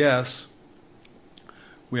Riak CS,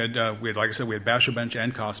 we had, like I said, we had Basho Bench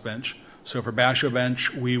and Cost Bench. So for Basho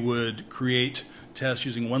Bench, we would create tests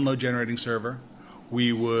using one load generating server.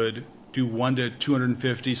 We would do 1 to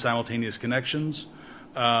 250 simultaneous connections.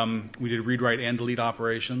 We did read-write and delete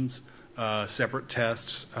operations, separate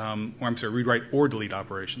tests. I'm sorry, read-write or delete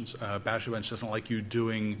operations. Basho Bench doesn't like you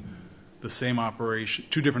doing the same operation,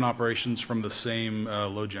 2 different operations from the same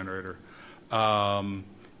load generator.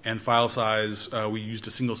 And file size, we used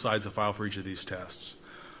a single size of file for each of these tests.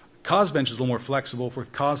 CosBench is a little more flexible. For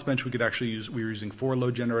CosBench, we could actually use, we were using 4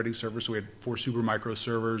 load generating servers, so we had 4 Supermicro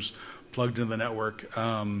servers plugged into the network,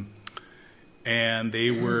 and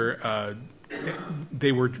they were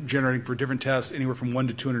generating for different tests anywhere from 1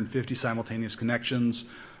 to 250 simultaneous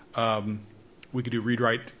connections. We could do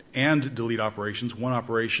read-write and delete operations, 1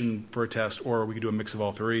 operation for a test, or we could do a mix of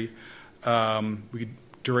all 3. We could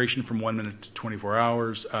duration from 1 minute to 24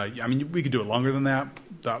 hours. I mean, we could do it longer than that.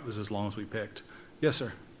 That was as long as we picked. Yes,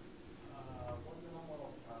 sir.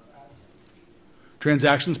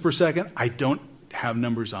 Transactions per second? I don't have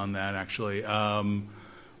numbers on that, actually.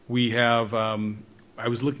 We have, I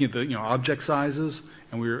was looking at the object sizes,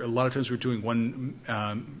 and a lot of times we were doing 1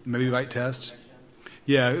 megabyte test.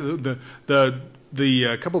 Yeah, the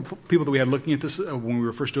couple of people that we had looking at this when we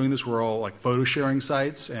were first doing this were all like photo sharing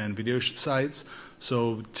sites and video sites.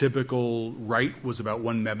 So typical write was about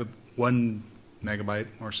 1 megabyte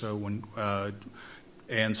or so.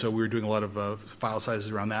 And so we were doing a lot of file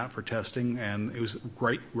sizes around that for testing, and it was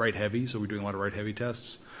write heavy, so we were doing a lot of write heavy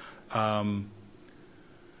tests. And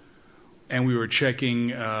we were checking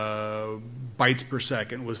bytes per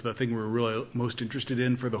second was the thing we were really most interested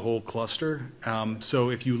in for the whole cluster.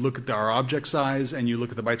 So if you look at our object size and you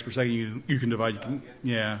look at the bytes per second, you can divide.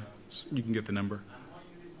 You can get the number.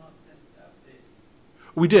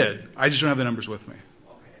 We did. I just don't have the numbers with me.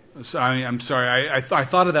 So I'm sorry. I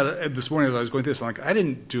thought of that this morning as I was going through this. I'm like, I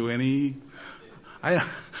didn't do any. I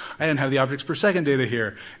didn't have the objects per second data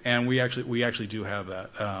here, and we actually do have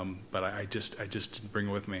that, but I just didn't bring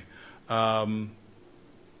it with me. And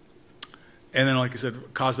then, like I said,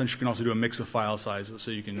 CosBench, you can also do a mix of file sizes,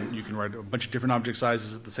 so you can write a bunch of different object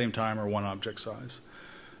sizes at the same time or 1 object size.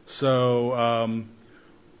 So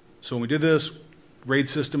so when we did this. RAID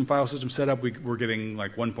system, file system setup, we're getting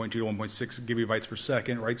like 1.2 to 1.6 gigabytes per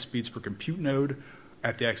second, write speeds per compute node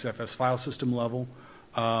at the XFS file system level.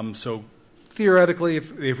 So theoretically,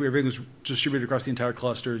 if everything was distributed across the entire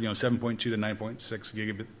cluster, 7.2 to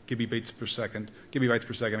 9.6 gigabytes per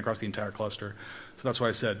second across the entire cluster. So that's why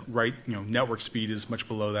I said network speed is much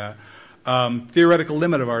below that. Theoretical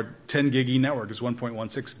limit of our 10 gig E network is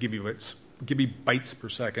 1.16 gigabytes per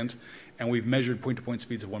second. And we've measured point-to-point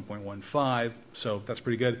speeds of 1.15, so that's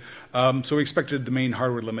pretty good. So we expected the main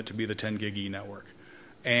hardware limit to be the 10 gig E network.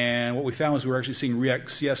 And what we found was we were actually seeing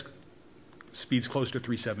Riak CS speeds close to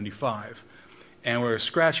 375. And we were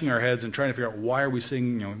scratching our heads and trying to figure out why are we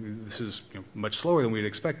seeing, this is much slower than we had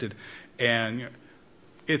expected. And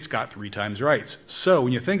it's got 3 times writes. So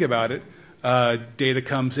when you think about it, data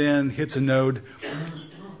comes in, hits a node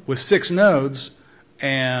with 6 nodes,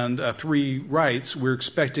 and 3 writes, we're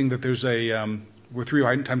expecting that there's with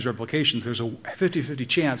 3 times replications, there's a 50-50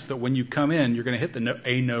 chance that when you come in, you're going to hit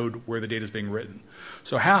a node where the data is being written.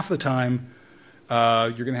 So half the time, you're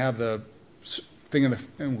going to have the thing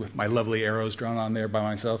with my lovely arrows drawn on there by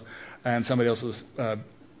myself, and somebody else's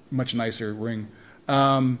much nicer ring.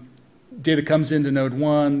 Data comes into node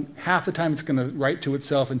 1. Half the time, it's going to write to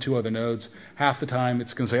itself and 2 other nodes. Half the time,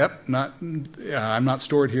 it's going to say, I'm not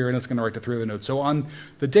stored here, and it's going to write to 3 other nodes. So on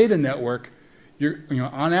the data network,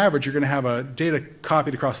 on average, you're going to have a data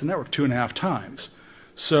copied across the network 2.5 times.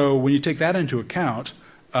 So when you take that into account,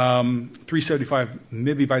 375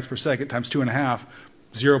 megabytes per second times 2.5,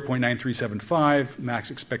 0.9375,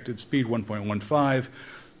 max expected speed 1.15.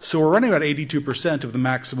 So we're running about 82% of the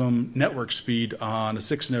maximum network speed on a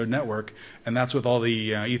 6-node network, and that's with all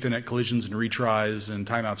the Ethernet collisions and retries and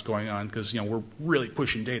timeouts going on, because we're really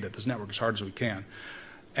pushing data at this network as hard as we can.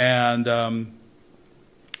 And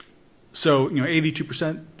so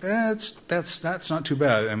 82%, that's not too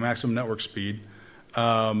bad at maximum network speed.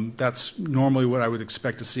 That's normally what I would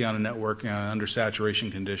expect to see on a network under saturation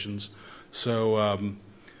conditions. So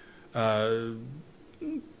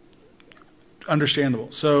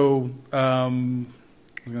understandable. So I'm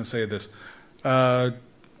going to say this.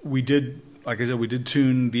 We did, like I said, we did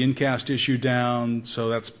tune the incast issue down, so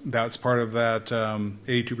that's part of that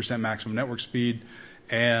 82% maximum network speed.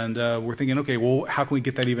 And we're thinking, okay, well, how can we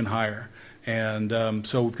get that even higher? And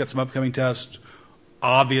so we've got some upcoming tests.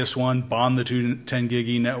 Obvious one, bond the two 10 gig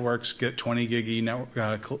E networks, get 20 gig E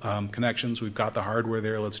connections. We've got the hardware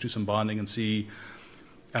there. Let's do some bonding and see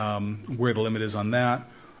where the limit is on that.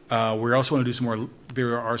 We also want to do some more.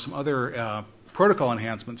 There are some other protocol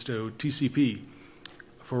enhancements to TCP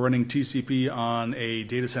for running TCP on a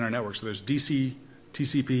data center network. So there's DC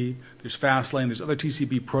TCP, there's Fastlane, there's other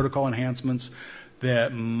TCP protocol enhancements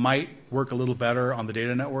that might work a little better on the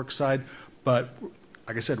data network side. But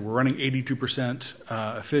like I said, we're running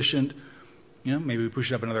 82% efficient. Maybe we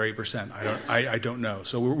push it up another 8%. I don't know.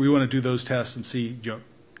 So we want to do those tests and see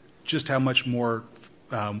just how much more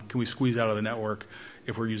can we squeeze out of the network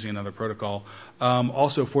if we're using another protocol.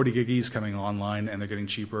 Also, 40 gig E is coming online, and they're getting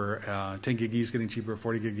cheaper. 10 gig E is getting cheaper.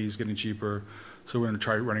 40 gig E is getting cheaper. So we're going to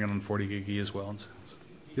try running it on 40 gig E as well.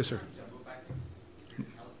 Yes, sir.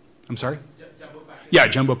 I'm sorry? Yeah,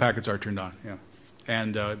 jumbo packets are turned on. Yeah,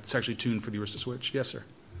 and it's actually tuned for the Arista switch. Yes, sir.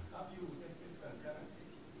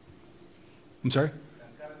 I'm sorry.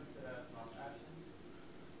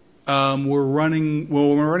 We're running, well,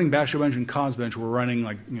 when we're running Basho Bench and Cos Bench, we're running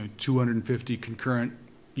like 250 concurrent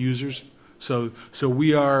users. So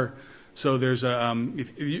we are. So there's a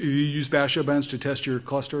if you use Basho Bench to test your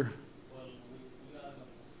cluster. Well, we are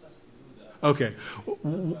just to do that.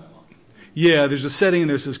 Okay. Yeah, there's a setting, and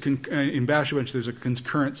there's this in Basho Bench. There's a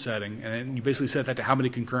concurrent setting, and you basically set that to how many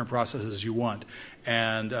concurrent processes you want,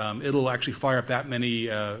 and it'll actually fire up that many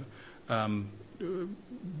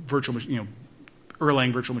virtual,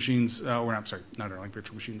 Erlang virtual machines, or I'm sorry, not Erlang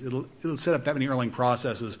virtual machines. It'll set up that many Erlang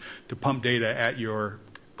processes to pump data at your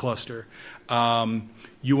cluster.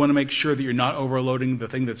 You want to make sure that you're not overloading the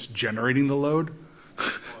thing that's generating the load.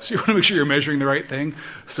 So you want to make sure you're measuring the right thing.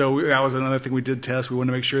 So that was another thing we did test. We want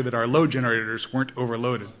to make sure that our load generators weren't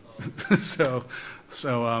overloaded. so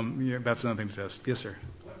yeah, that's another thing to test. Yes, sir.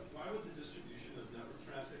 Why would the distribution of network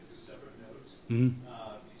traffic to separate nodes Mm-hmm. be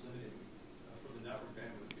limited for the network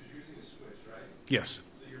bandwidth? Because you're using a switch, right? Yes.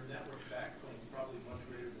 So your network backplane is probably much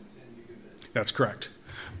greater than 10 gigabits. That's correct.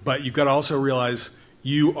 But you've got to also realize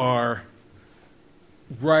you are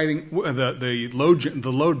writing the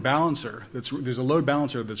load balancer. There's a load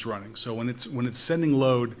balancer that's running. So when it's sending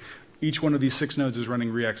load, each one of these 6 nodes is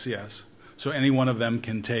running Riak CS. So any one of them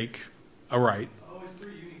can take a write. Oh, it's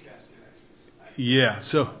 3 unicast connections. Yeah.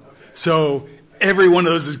 So every one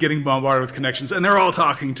of those is getting bombarded with connections, and they're all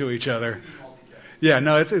talking to each other. Yeah,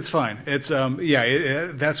 no, it's fine. It's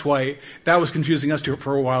that's why that was confusing us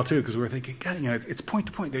for a while too, because we were thinking, God, it's point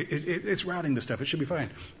to point. It's routing this stuff. It should be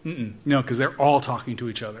fine. No, because they're all talking to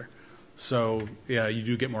each other. So yeah, you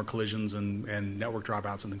do get more collisions and network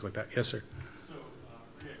dropouts and things like that. Yes, sir. So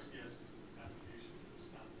Riak CS is an application.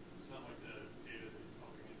 It's not like the data that you're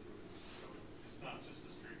pumping into it. So it's not just a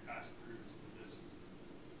straight pass through to the disks.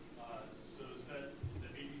 So is that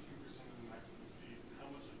the 82% of the maximum speed?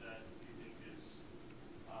 How much of that do you think is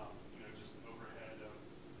just overhead of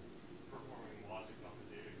performing logic on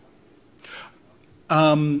the data coming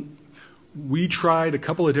in? We tried a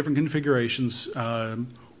couple of different configurations.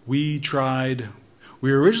 We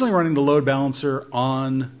were originally running the load balancer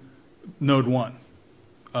on node 1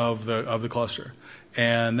 of the cluster.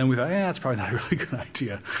 And then we thought, that's probably not a really good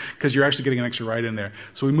idea, because you're actually getting an extra write in there.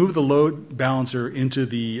 So we moved the load balancer into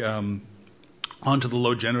onto the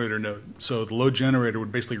load generator node. So the load generator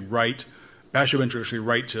would basically write, Basho Bench would actually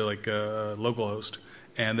write to like localhost,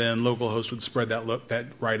 and then localhost would spread that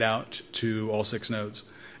write out to all 6 nodes,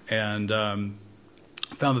 and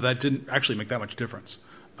found that didn't actually make that much difference.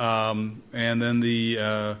 And then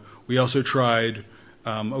we also tried,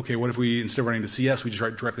 okay, what if we, instead of running to CS, we just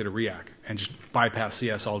write directly to Riak and just bypass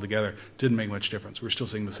CS altogether? Didn't make much difference. We're still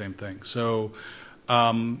seeing the same thing. So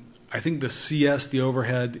I think the CS, the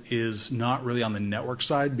overhead, is not really on the network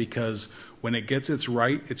side, because when it gets its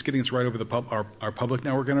write, it's getting its write over our public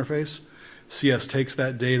network interface. CS takes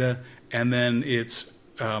that data, and then it's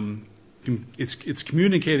it's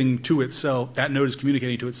communicating to itself. That node is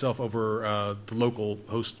communicating to itself over the local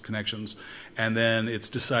host connections, and then it's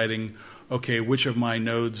deciding, okay, which of my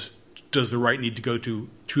nodes does the write need to go to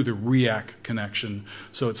the Riak connection.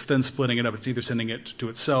 So it's then splitting it up. It's either sending it to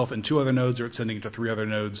itself and 2 other nodes, or it's sending it to 3 other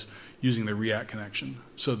nodes using the Riak connection.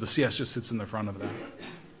 So the CS just sits in the front of that.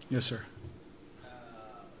 Yes, sir.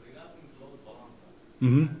 Regarding load balancer,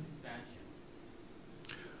 Mm-hmm. stanchion.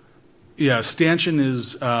 Yeah, stanchion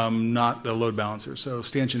is not the load balancer. So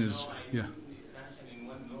stanchion is, yeah. Stanchion in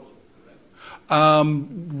one node, correct?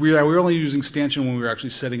 We're only using stanchion when we were actually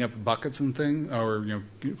setting up buckets and things, or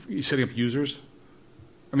setting up users.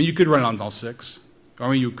 I mean, you could run it on all 6. I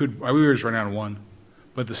mean, you could. We were just running on 1,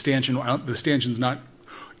 but the stanchion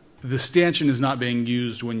is not being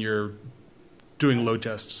used when you're doing load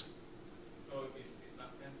tests. So it's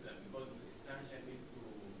not considered because the stanchion needs to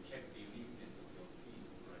check the uniqueness of your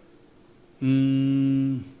keys, correct?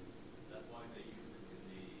 That's why they use it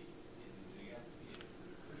in Riak CS.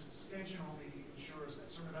 There's stanchion only ensures that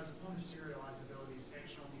sort of as a form of serializability,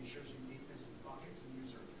 stanchion only ensures uniqueness of buckets and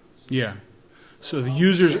user accounts. Yeah. So the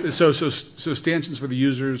users, so stanchions for the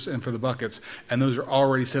users and for the buckets, and those are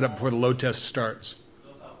already set up before the load test starts.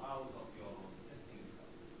 Those are out of your testing stuff.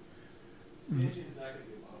 Stanchion is not going to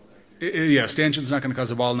be a bottleneck. Yeah, stanchion's not going to cause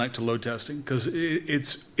a bottleneck to load testing because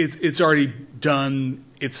it's already done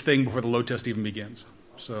its thing before the load test even begins.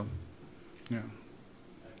 So, yeah,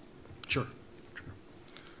 sure.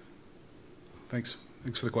 Thanks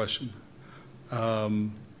for the question.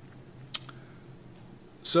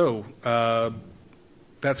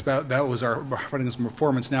 That was our running some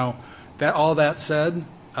performance. Now, all that said,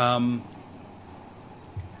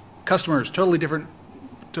 customers totally different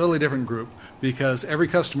group because every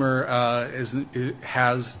customer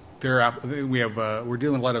has their we're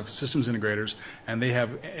dealing with a lot of systems integrators, and they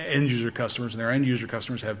have end user customers, and their end user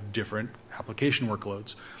customers have different application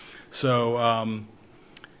workloads. So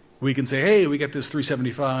we can say, hey, we get this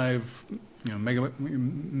 375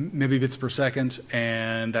 megabits per second,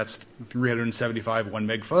 and that's 375 1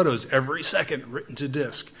 meg photos every second written to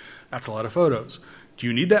disk. That's a lot of photos. Do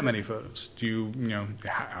you need that many photos?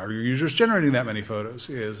 Are your users generating that many photos?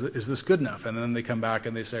 Is this good enough? And then they come back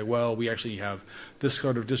and they say, well, we actually have this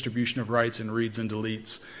sort of distribution of writes and reads and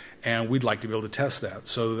deletes, and we'd like to be able to test that.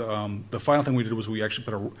 So the final thing we did was we actually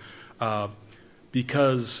put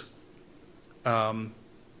because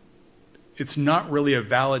it's not really a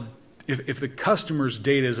valid. If the customer's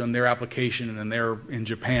data is on their application and they're in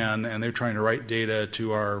Japan and they're trying to write data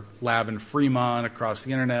to our lab in Fremont across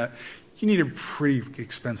the internet, you need a pretty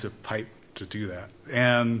expensive pipe to do that.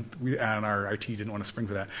 And our IT didn't want to spring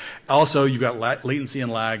for that. Also, you've got latency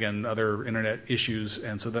and lag and other internet issues,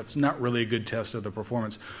 and so that's not really a good test of the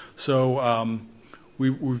performance. So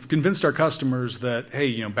we've convinced our customers that,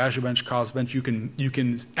 hey, Basho Bench, Cos Bench, you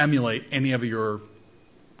can emulate any of the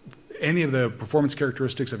performance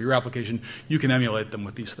characteristics of your application. You can emulate them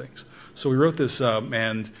with these things. So we wrote this up,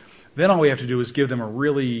 and then all we have to do is give them a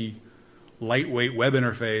really lightweight web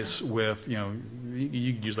interface with,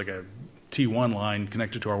 you could use like a T1 line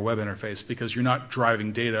connected to our web interface because you're not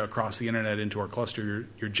driving data across the internet into our cluster.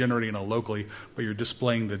 You're generating it locally, but you're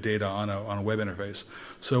displaying the data on a web interface.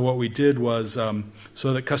 So what we did was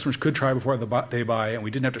so that customers could try before they buy, and we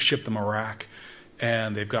didn't have to ship them a rack.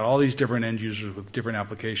 And they've got all these different end users with different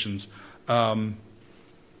applications.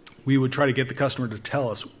 We would try to get the customer to tell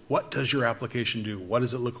us, what does your application do? What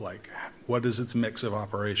does it look like? What is its mix of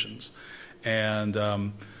operations? And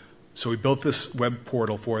so we built this web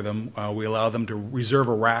portal for them. We allow them to reserve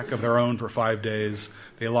a rack of their own for 5 days.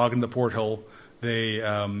 They log into the portal. They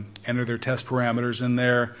enter their test parameters in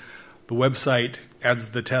there. The website adds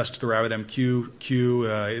the test to the RabbitMQ queue.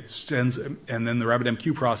 It sends, and then the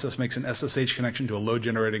RabbitMQ process makes an SSH connection to a load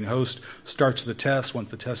generating host, starts the test. Once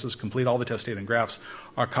the test is complete, all the test data and graphs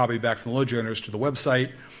are copied back from the load generators to the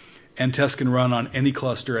website. And tests can run on any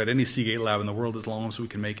cluster at any Seagate lab in the world as long as we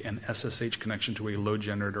can make an SSH connection to a load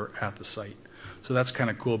generator at the site. So that's kind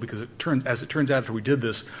of cool because as it turns out, after we did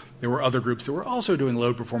this, there were other groups that were also doing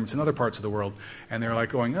load performance in other parts of the world. And they're like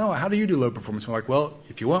going, oh, how do you do load performance? And we're like, well,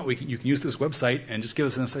 if you want, you can use this website and just give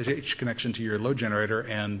us an SSH connection to your load generator,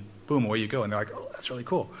 and boom, away you go. And they're like, oh, that's really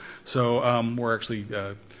cool. So we're actually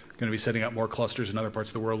going to be setting up more clusters in other parts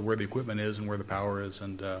of the world where the equipment is and where the power is,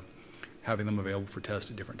 and having them available for test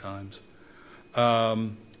at different times.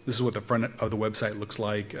 This is what the front of the website looks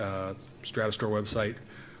like, Stratostore website.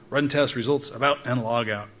 Run test results about and log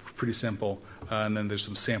out. Pretty simple. And then there's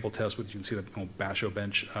some sample tests with, you can see the Basho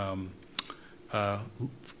Bench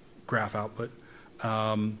graph output.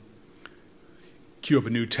 Queue up a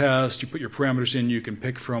new test. You put your parameters in. You can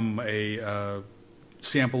pick from a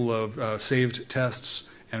sample of saved tests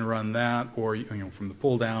and run that, or from the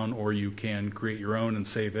pull down, or you can create your own and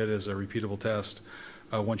save it as a repeatable test.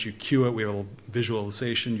 Once you queue it, we have a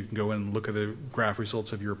visualization. You can go in and look at the graph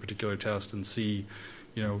results of your particular test and see,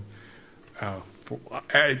 to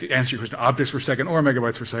answer your question, objects per second or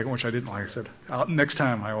megabytes per second, which I didn't, like I said. Next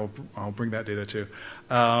time I'll bring that data too.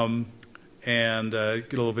 And get a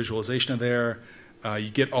little visualization of there. You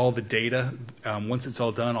get all the data. Once it's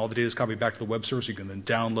all done, all the data is copied back to the web server, so you can then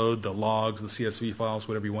download the logs, the CSV files,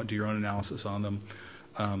 whatever you want, do your own analysis on them.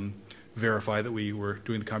 Verify that we were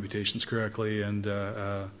doing the computations correctly, and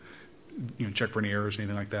check for any errors,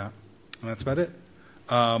 anything like that. And that's about it.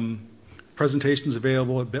 Presentations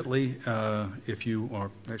available at Bitly if you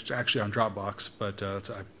are actually on Dropbox, but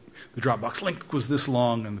the Dropbox link was this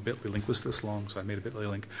long and the Bitly link was this long, so I made a Bitly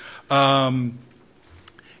link. And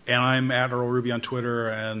I'm at Earl Ruby on Twitter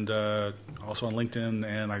and also on LinkedIn,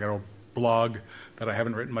 and I got a blog that I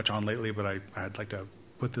haven't written much on lately, but I'd like to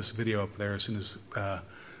put this video up there as soon as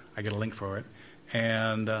I get a link for it.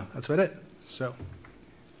 And that's about it. So.